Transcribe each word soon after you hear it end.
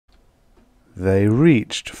They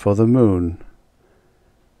Reached for the Moon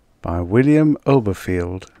by Mr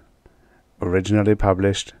Oberfield, originally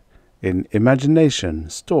published in Imagination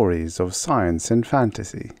Stories of Science and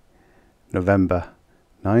Fantasy, November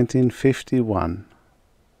 1951.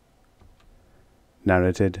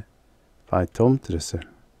 Narrated by Trussel.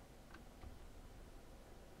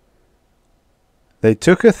 They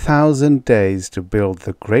took 1,000 days to build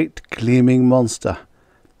the great gleaming monster,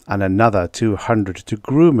 and another 200 to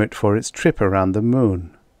groom it for its trip around the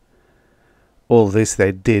moon. All this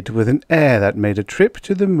they did with an air that made a trip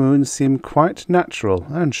to the moon seem quite natural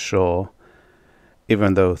and sure,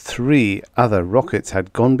 even though 3 other rockets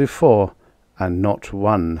had gone before, and not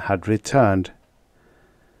one had returned.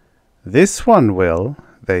 "This one will,"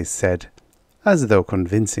 they said, as though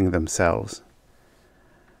convincing themselves.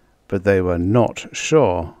 But they were not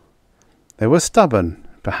sure. They were stubborn,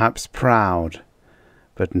 perhaps proud,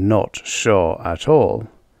 but not sure at all.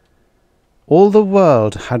 All the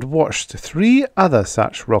world had watched 3 other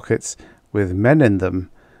such rockets with men in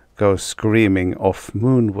them go screaming off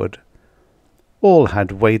moonward. All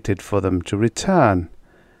had waited for them to return,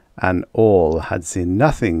 and all had seen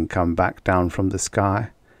nothing come back down from the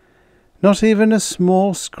sky, not even a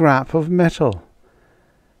small scrap of metal.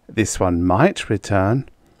 This one might return,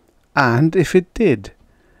 and if it did,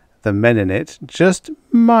 the men in it just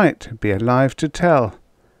might be alive to tell.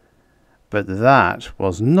 But that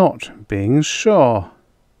was not being sure.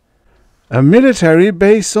 "A military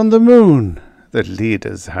base on the moon," the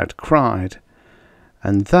leaders had cried.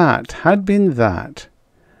 And that had been that.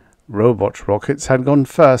 Robot rockets had gone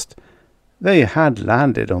first. They had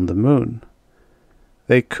landed on the moon.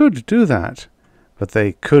 They could do that, but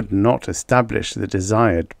they could not establish the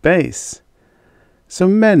desired base. So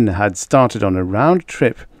men had started on a round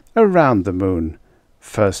trip around the moon,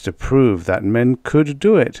 first to prove that men could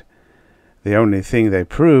do it. The only thing they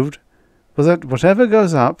proved was that whatever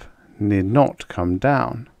goes up need not come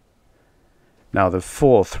down. Now the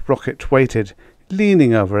 4th rocket waited,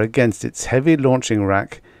 leaning over against its heavy launching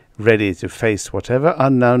rack, ready to face whatever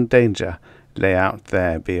unknown danger lay out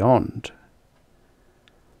there beyond.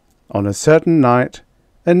 On a certain night,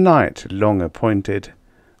 a night long appointed,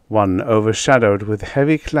 one overshadowed with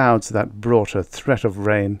heavy clouds that brought a threat of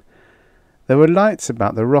rain, there were lights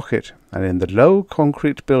about the rocket and in the low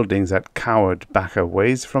concrete buildings that cowered back a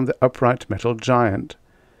ways from the upright metal giant.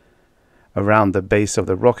 Around the base of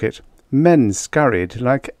the rocket, men scurried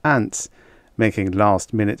like ants, making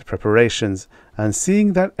last-minute preparations and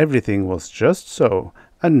seeing that everything was just so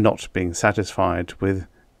and not being satisfied with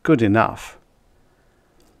good enough.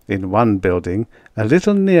 In one building, a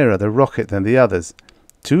little nearer the rocket than the others,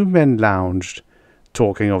 2 men lounged,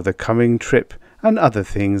 talking of the coming trip and other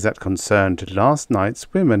things that concerned last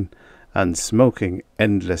night's women, and smoking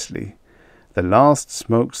endlessly, the last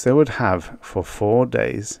smokes they would have for 4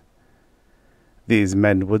 days. These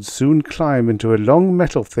men would soon climb into a long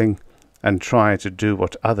metal thing and try to do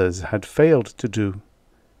what others had failed to do.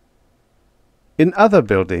 In other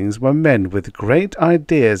buildings were men with great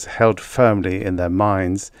ideas held firmly in their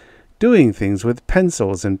minds, doing things with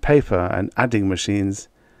pencils and paper and adding machines.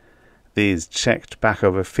 These checked back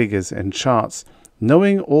over figures and charts,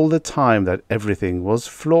 knowing all the time that everything was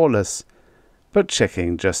flawless, but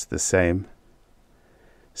checking just the same.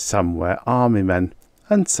 Some were army men,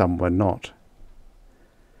 and some were not.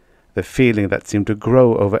 The feeling that seemed to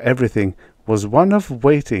grow over everything was one of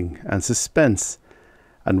waiting and suspense,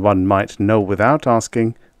 and one might know without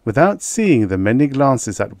asking, without seeing the many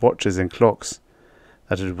glances at watches and clocks,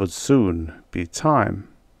 that it would soon be time.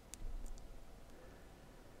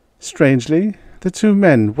 Strangely, the 2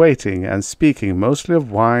 men waiting and speaking mostly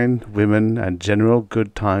of wine, women, and general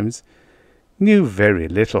good times, knew very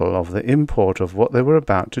little of the import of what they were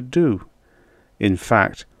about to do. In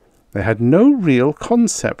fact, they had no real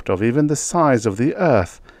concept of even the size of the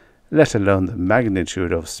earth, let alone the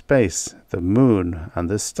magnitude of space, the moon, and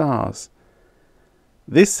the stars.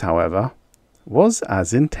 This, however, was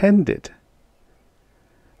as intended.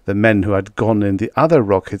 The men who had gone in the other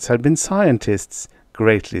rockets had been scientists,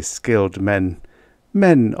 greatly skilled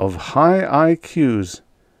men of high IQs.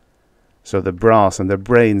 So the brass and the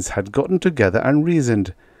brains had gotten together and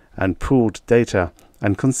reasoned, and pooled data,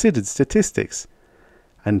 and considered statistics,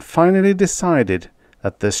 and finally decided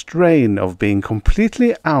that the strain of being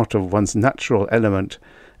completely out of one's natural element,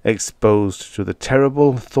 exposed to the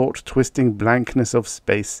terrible thought-twisting blankness of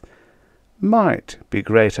space, might be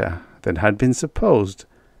greater than had been supposed,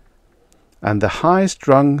 and the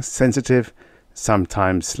high-strung, sensitive,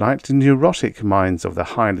 sometimes slightly neurotic minds of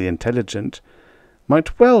the highly intelligent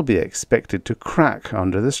might well be expected to crack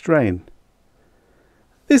under the strain.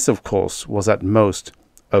 This, of course, was at most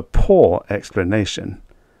A poor explanation,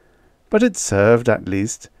 but it served at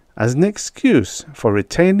least as an excuse for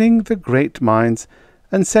retaining the great minds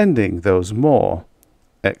and sending those more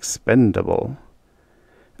expendable.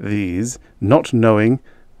 These, not knowing,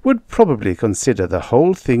 would probably consider the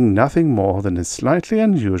whole thing nothing more than a slightly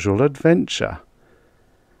unusual adventure.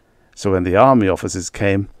 So when the army officers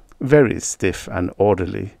came, very stiff and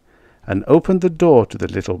orderly, and opened the door to the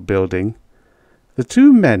little building, the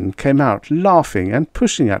two men came out laughing and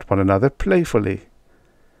pushing at one another playfully.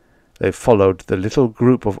 They followed the little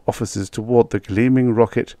group of officers toward the gleaming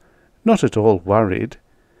rocket, not at all worried,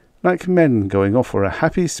 like men going off for a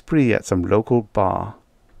happy spree at some local bar.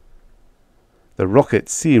 The rocket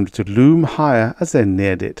seemed to loom higher as they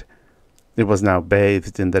neared it. It was now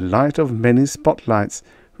bathed in the light of many spotlights,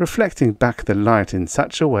 reflecting back the light in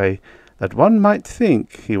such a way that one might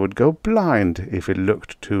think he would go blind if it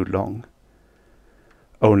looked too long.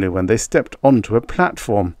 Only when they stepped onto a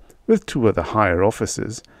platform with two of the higher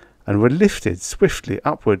officers and were lifted swiftly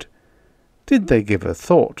upward, did they give a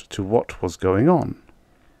thought to what was going on.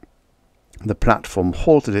 The platform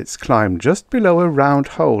halted its climb just below a round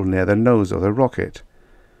hole near the nose of the rocket.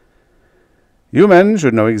 "You men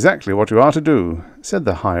should know exactly what you are to do," said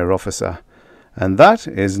the higher officer, "and that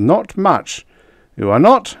is not much. You are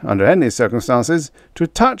not, under any circumstances, to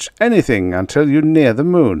touch anything until you near the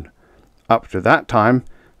moon. Up to that time,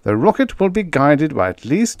 the rocket will be guided by at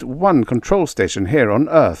least one control station here on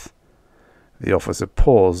Earth." The officer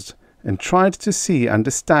paused and tried to see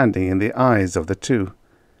understanding in the eyes of the two.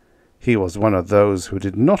 He was one of those who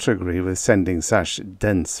did not agree with sending such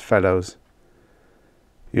dense fellows.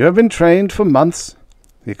 "You have been trained for months,"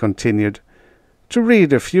 he continued, "to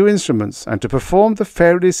read a few instruments and to perform the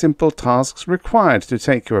fairly simple tasks required to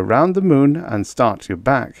take you around the moon and start you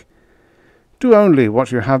back. Do only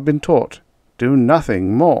what you have been taught. Do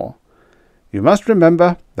nothing more. You must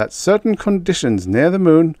remember that certain conditions near the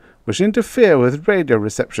moon which interfere with radio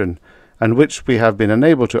reception and which we have been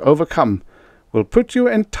unable to overcome will put you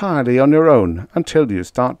entirely on your own until you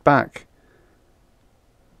start back."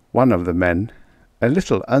 One of the men, a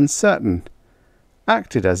little uncertain,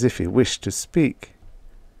 acted as if he wished to speak.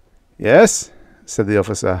 "Yes," said the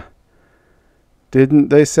officer. "Didn't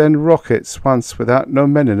they send rockets once without no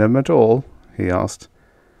men in 'em at all?" he asked.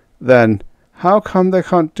 "Then how come they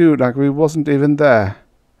can't do like we wasn't even there?"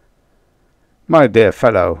 "My dear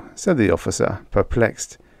fellow," said the officer,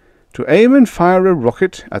 perplexed, "to aim and fire a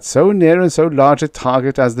rocket at so near and so large a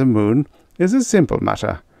target as the moon is a simple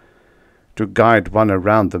matter. To guide one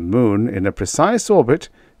around the moon in a precise orbit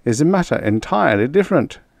is a matter entirely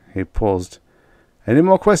different." He paused. "Any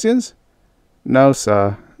more questions?" "No,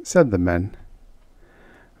 sir," said the men.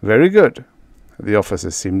 "Very good." The officer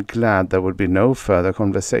seemed glad there would be no further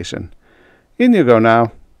conversation. "In you go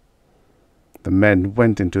now." The men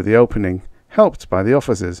went into the opening, helped by the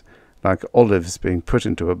officers, like olives being put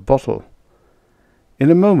into a bottle. In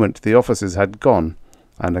a moment the officers had gone,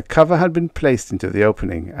 and a cover had been placed into the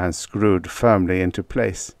opening and screwed firmly into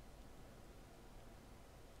place.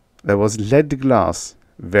 There was lead glass,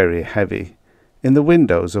 very heavy, in the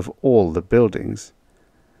windows of all the buildings.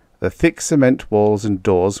 The thick cement walls and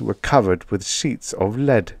doors were covered with sheets of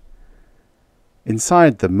lead.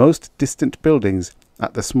 Inside the most distant buildings,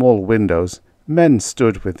 at the small windows, men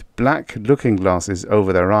stood with black looking-glasses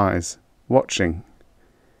over their eyes, watching.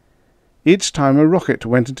 Each time a rocket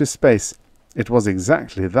went into space, it was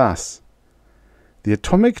exactly thus. The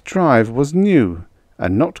atomic drive was new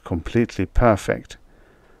and not completely perfect.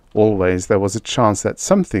 Always there was a chance that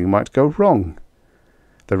something might go wrong.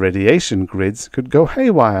 The radiation grids could go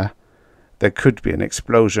haywire. There could be an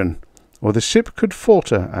explosion, or the ship could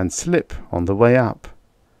falter and slip on the way up.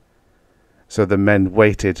 So the men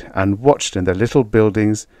waited and watched in the little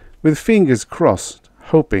buildings, with fingers crossed,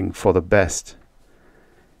 hoping for the best.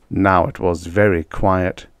 Now it was very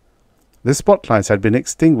quiet. The spotlights had been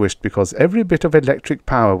extinguished because every bit of electric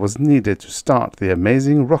power was needed to start the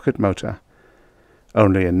amazing rocket motor.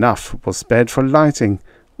 Only enough was spared for lighting,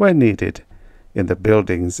 where needed, in the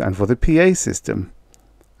buildings and for the PA system.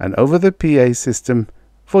 And over the PA system,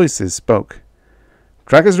 voices spoke.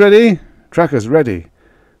 "Trackers ready? Trackers ready.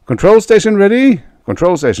 Control station ready?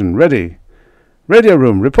 Control station ready. Radio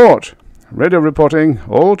room, report. Radio reporting.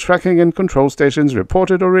 All tracking and control stations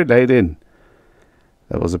reported or relayed in."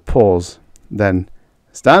 There was a pause. Then,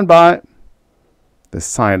 "Stand by." The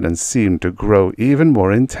silence seemed to grow even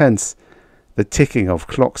more intense. The ticking of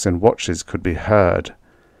clocks and watches could be heard.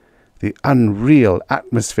 The unreal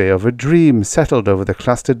atmosphere of a dream settled over the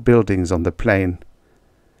clustered buildings on the plain.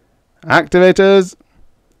 "Activators!"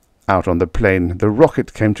 Out on the plain, the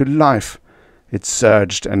rocket came to life. It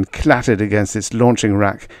surged and clattered against its launching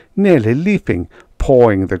rack, nearly leaping,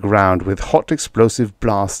 pawing the ground with hot explosive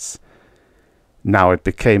blasts. Now it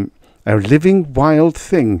became a living wild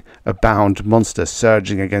thing, a bound monster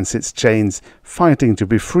surging against its chains, fighting to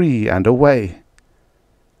be free and away.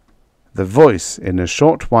 The voice, in a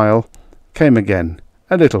short while, came again,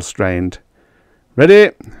 a little strained.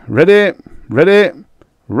 "Ready, ready, ready,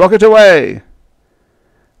 rocket away!"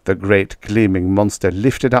 The great gleaming monster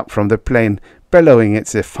lifted up from the plain, bellowing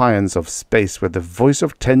its defiance of space with the voice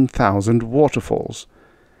of 10,000 waterfalls.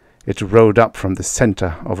 It rode up from the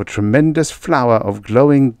center of a tremendous flower of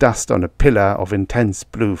glowing dust on a pillar of intense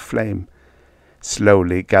blue flame,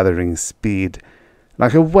 slowly gathering speed,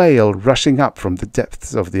 like a whale rushing up from the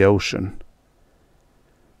depths of the ocean.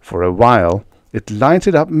 For a while it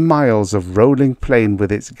lighted up miles of rolling plain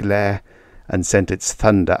with its glare, and sent its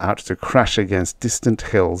thunder out to crash against distant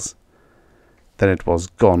hills. Then it was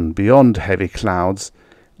gone beyond heavy clouds,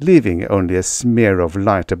 leaving only a smear of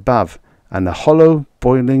light above, and a hollow,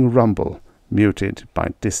 boiling rumble, muted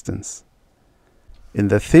by distance. In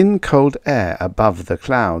the thin, cold air above the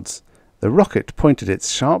clouds, the rocket pointed its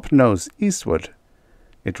sharp nose eastward.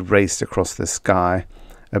 It raced across the sky,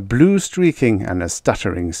 a blue streaking and a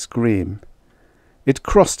stuttering scream. It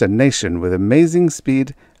crossed a nation with amazing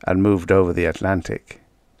speed and moved over the Atlantic.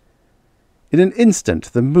 In an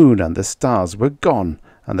instant the moon and the stars were gone,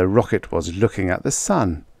 and the rocket was looking at the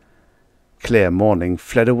sun. Clear morning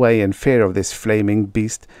fled away in fear of this flaming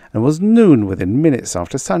beast, and was noon within minutes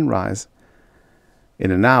after sunrise.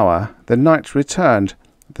 In an hour the night returned,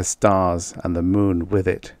 the stars and the moon with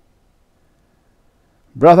it.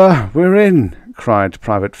 "Brother, we're in!" cried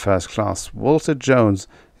Private First Class Walter Jones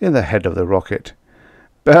in the head of the rocket.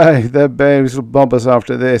 "The babes'll bob us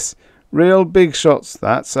after this. Real big shots,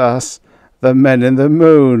 that's us. The men in the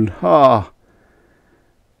moon, ha!"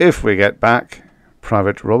 "If we get back,"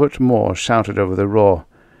 Private Robert Moore shouted over the roar.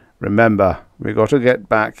 "Remember, we got to get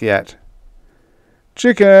back yet."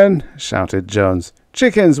 "Chicken!" shouted Jones.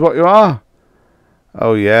 "Chicken's what you are!"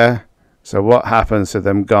 "Oh, yeah? So what happens to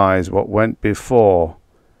them guys what went before?"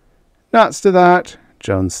 "Nuts to that,"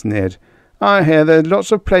 Jones sneered. "I hear there's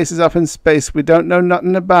lots of places up in space we don't know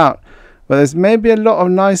nothing about, where there's maybe a lot of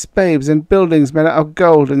nice babes and buildings made out of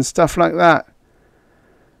gold and stuff like that."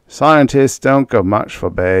 "Scientists don't go much for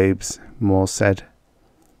babes," Moore said.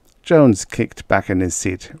 Jones kicked back in his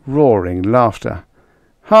seat, roaring laughter.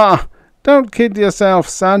 "Ha! Don't kid yourself,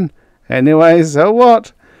 son. Anyway, so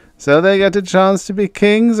what? So they get a chance to be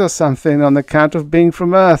kings or something on account of being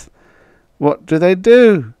from Earth. What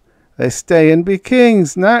do? They stay and be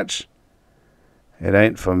kings, Natch." "It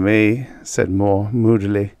ain't for me," said Moore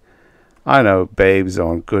moodily. "I know babes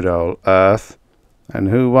on good old Earth, and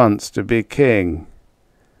who wants to be king?"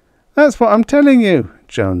 "That's what I'm telling you,"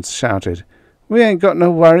 Jones shouted. "We ain't got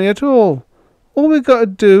no worry at all. All we got to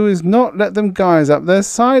do is not let them guys up there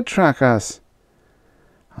sidetrack us."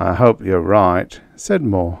 "I hope you're right," said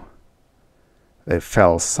Moore. They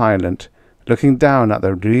fell silent, looking down at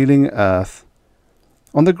the reeling earth.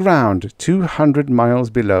 On the ground, 200 miles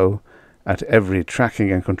below, at every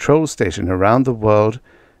tracking and control station around the world,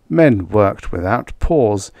 men worked without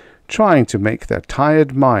pause, trying to make their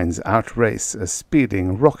tired minds outrace a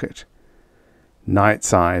speeding rocket.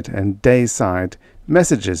 Night-side and day-side,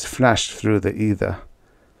 messages flashed through the ether.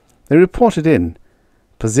 They reported in,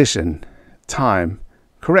 position, time,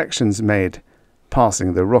 corrections made,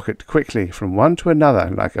 passing the rocket quickly from one to another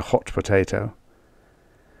like a hot potato.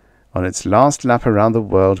 On its last lap around the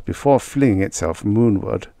world before flinging itself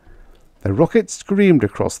moonward, the rocket screamed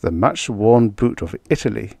across the much-worn boot of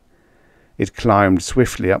Italy. It climbed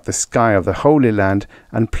swiftly up the sky of the Holy Land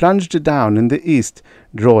and plunged down in the east,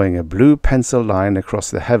 drawing a blue pencil line across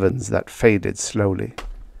the heavens that faded slowly.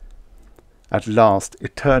 At last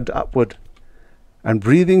it turned upward, and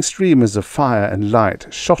breathing streamers of fire and light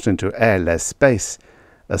shot into airless space,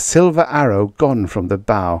 a silver arrow gone from the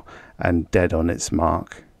bow and dead on its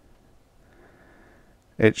mark.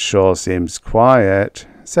 "It sure seems quiet,"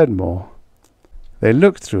 said Moore. They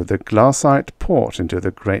looked through the glassite port into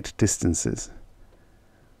the great distances.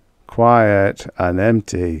 "Quiet and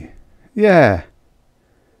empty. Yeah."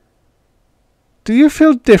 "Do you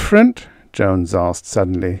feel different?" Jones asked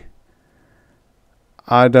suddenly.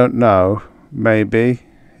 "I don't know. Maybe,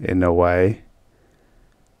 in a way."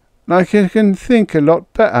 "Like you can think a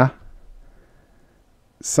lot better?"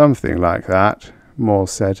 "Something like that," Moore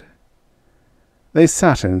said. They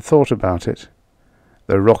sat and thought about it.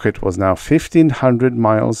 The rocket was now 1,500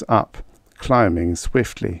 miles up, climbing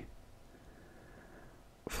swiftly.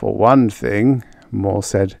 "For one thing," Moore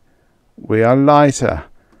said, "we are lighter.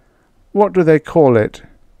 What do they call it?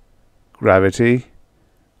 Gravity.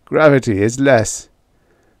 Gravity is less.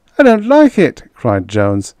 I don't like it, cried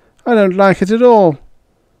Jones. I don't like it at all.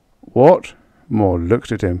 What? Moore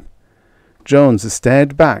looked at him. Jones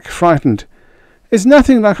stared back, frightened. It's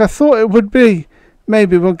nothing like I thought it would be.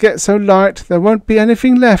 Maybe we'll get so light there won't be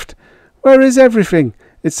anything left. Where is everything?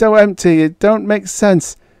 It's so empty, it don't make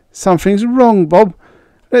sense. Something's wrong, Bob.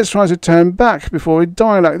 Let's try to turn back before we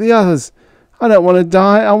die like the others. I don't want to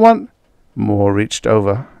die, I want... Moore reached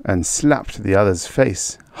over and slapped the other's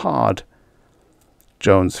face, hard.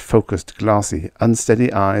 Jones focused glassy,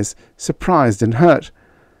 unsteady eyes, surprised and hurt.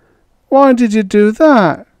 Why did you do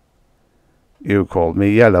that? You called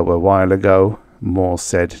me yellow a while ago, Moore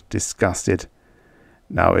said, disgusted.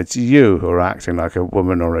 Now it's you who are acting like a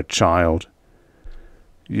woman or a child.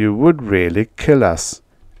 You would really kill us,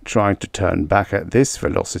 trying to turn back at this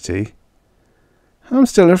velocity. I'm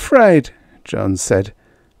still afraid, Jones said,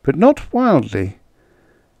 but not wildly.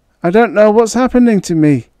 I don't know what's happening to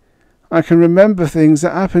me. I can remember things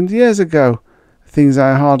that happened years ago, things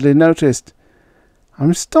I hardly noticed.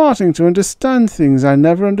 I'm starting to understand things I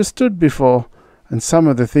never understood before, and some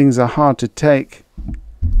of the things are hard to take.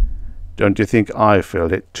 Don't you think I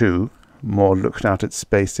feel it too? Moore looked out at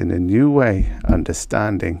space in a new way,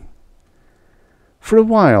 understanding. For a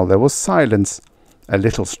while there was silence, a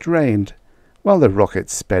little strained, while the rocket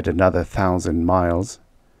sped another 1,000 miles.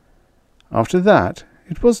 After that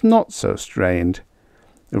it was not so strained.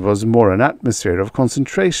 It was more an atmosphere of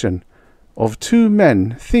concentration, of two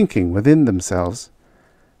men thinking within themselves.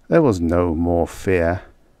 There was no more fear.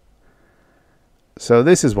 So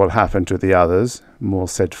this is what happened to the others, Moore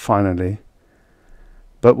said finally.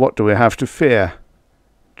 But what do we have to fear?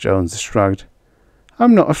 Jones shrugged.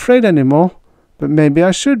 I'm not afraid any more, but maybe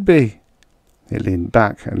I should be. He leaned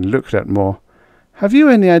back and looked at Moore. Have you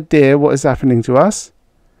any idea what is happening to us?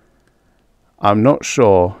 I'm not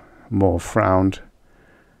sure, Moore frowned.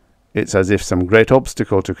 It's as if some great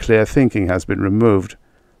obstacle to clear thinking has been removed.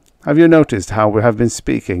 Have you noticed how we have been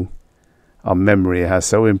speaking? Our memory has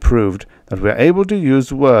so improved that we are able to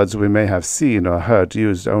use words we may have seen or heard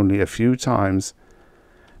used only a few times.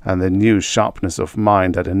 And the new sharpness of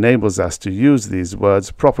mind that enables us to use these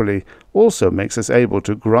words properly also makes us able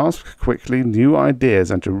to grasp quickly new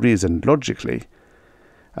ideas and to reason logically.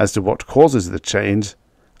 As to what causes the change,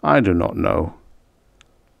 I do not know.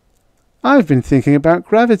 I've been thinking about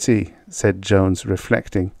gravity, said Jones,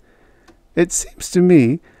 reflecting. It seems to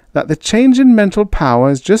me that the change in mental power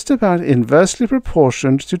is just about inversely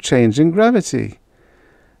proportioned to change in gravity.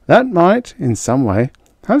 That might, in some way,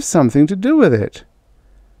 have something to do with it.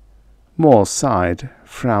 Moore sighed,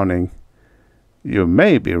 frowning. You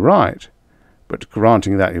may be right, but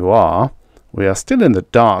granting that you are, we are still in the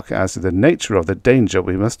dark as to the nature of the danger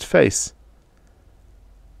we must face.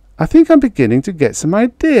 I think I'm beginning to get some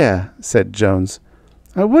idea, said Jones.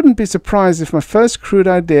 I wouldn't be surprised if my first crude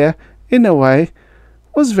idea, in a way,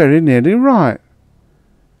 was very nearly right.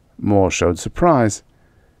 Moore showed surprise.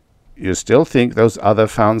 You still think those other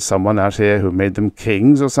found someone out here who made them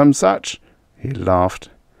kings or some such? He laughed.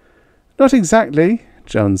 Not exactly,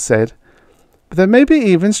 Jones said, but there may be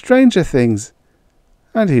even stranger things.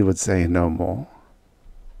 And he would say no more.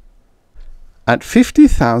 At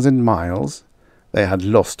 50,000 miles, they had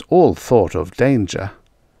lost all thought of danger.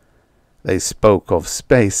 They spoke of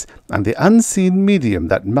space and the unseen medium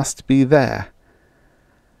that must be there.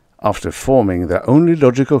 After forming their only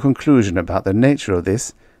logical conclusion about the nature of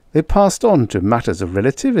this, they passed on to matters of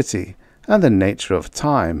relativity and the nature of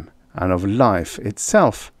time and of life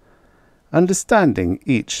itself, understanding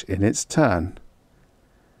each in its turn.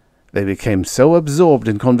 They became so absorbed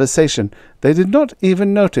in conversation they did not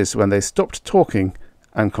even notice when they stopped talking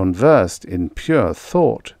and conversed in pure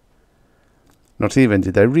thought. Not even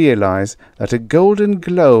did they realize that a golden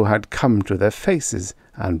glow had come to their faces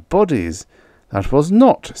and bodies that was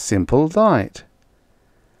not simple light.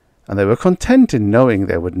 And they were content in knowing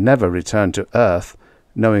they would never return to earth,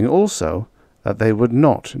 knowing also that they would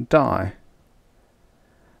not die.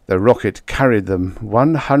 The rocket carried them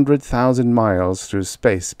 100,000 miles through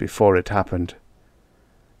space before it happened.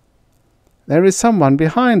 There is someone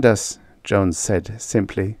behind us, Jones said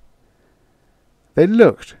simply. They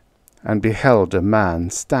looked and beheld a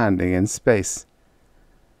man standing in space.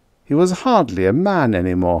 He was hardly a man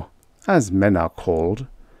any more, as men are called,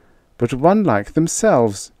 but one like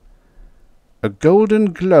themselves. A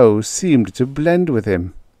golden glow seemed to blend with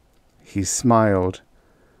him. He smiled.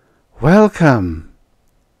 "Welcome!"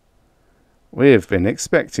 "We've been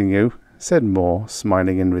expecting you," said Moore,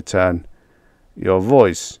 smiling in return. "Your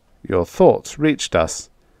voice, your thoughts reached us.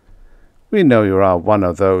 We know you are one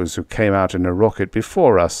of those who came out in a rocket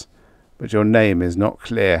before us, but your name is not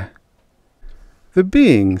clear." The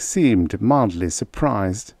being seemed mildly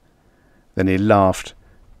surprised. Then he laughed,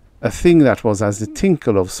 a thing that was as the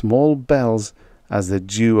tinkle of small bells as the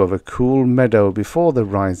dew of a cool meadow before the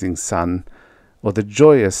rising sun, or the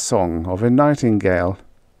joyous song of a nightingale.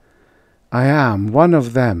 "I am one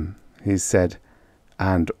of them," he said,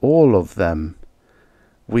 "and all of them.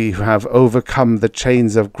 We who have overcome the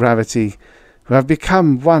chains of gravity, who have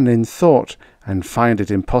become one in thought and find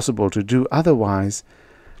it impossible to do otherwise,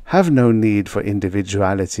 have no need for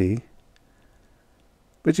individuality."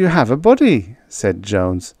 "But you have a body," said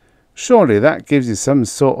Jones. "Surely that gives you some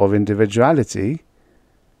sort of individuality."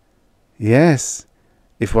 "Yes,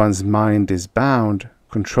 if one's mind is bound,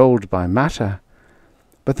 controlled by matter.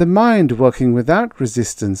 But the mind working without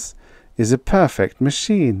resistance is a perfect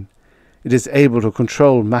machine. It is able to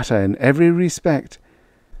control matter in every respect.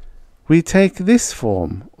 We take this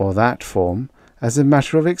form or that form as a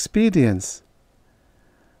matter of expedience."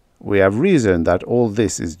 "We have reasoned that all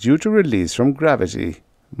this is due to release from gravity,"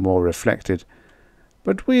 Moore reflected.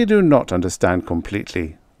 "But we do not understand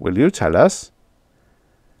completely. Will you tell us?"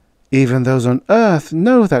 "Even those on Earth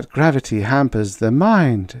know that gravity hampers the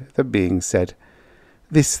mind," the being said.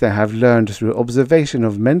 "This they have learned through observation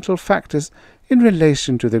of mental factors in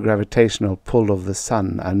relation to the gravitational pull of the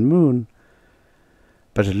sun and moon.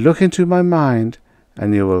 But look into my mind,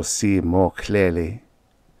 and you will see more clearly."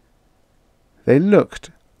 They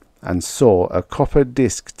looked, and saw a copper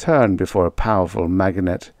disc turn before a powerful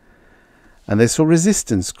magnet, and they saw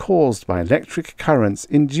resistance caused by electric currents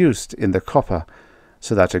induced in the copper,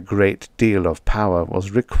 so that a great deal of power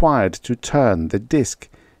was required to turn the disc,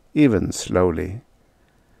 even slowly.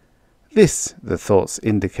 This, the thoughts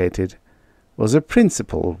indicated, was a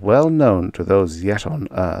principle well known to those yet on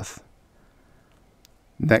Earth.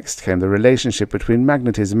 Next came the relationship between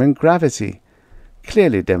magnetism and gravity,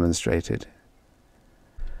 clearly demonstrated.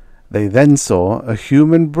 They then saw a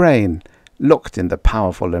human brain locked in the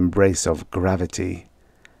powerful embrace of gravity,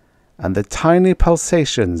 and the tiny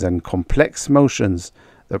pulsations and complex motions,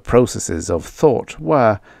 the processes of thought,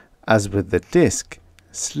 were, as with the disc,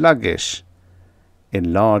 sluggish,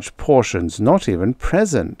 in large portions not even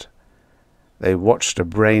present. They watched a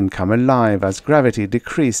brain come alive as gravity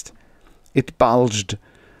decreased. It bulged,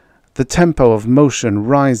 the tempo of motion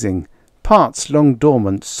rising, parts long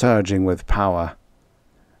dormant surging with power.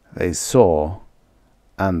 They saw,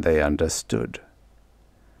 and they understood.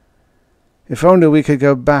 "If only we could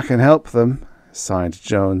go back and help them," sighed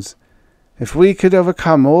Jones. "If we could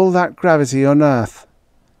overcome all that gravity on Earth."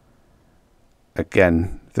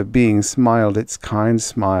 Again the being smiled its kind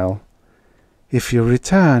smile. "If you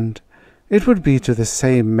returned, it would be to the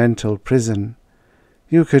same mental prison.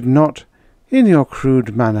 You could not, in your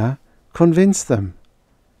crude manner, convince them."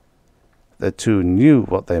 The two knew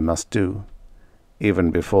what they must do,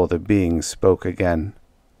 even before the being spoke again.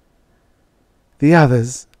 "The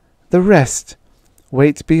others, the rest,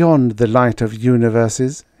 wait beyond the light of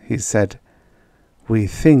universes," he said. "We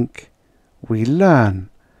think, we learn.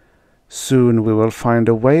 Soon we will find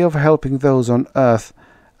a way of helping those on Earth,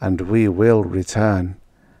 and we will return.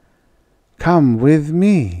 Come with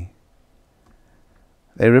me."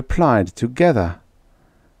 They replied together,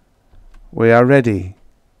 "We are ready."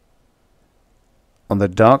 On the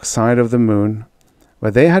dark side of the moon,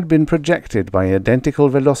 where they had been projected by identical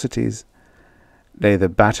velocities, lay the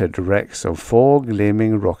battered wrecks of 4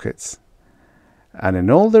 gleaming rockets, and in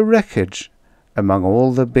all the wreckage, among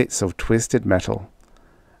all the bits of twisted metal,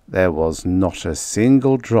 there was not a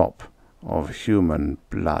single drop of human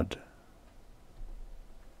blood.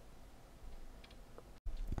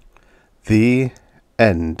 The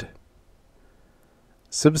End.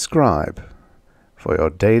 Subscribe for your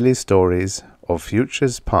daily stories of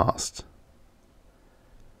futures past.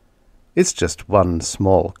 It's just one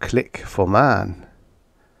small click for man.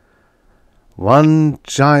 One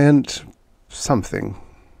giant something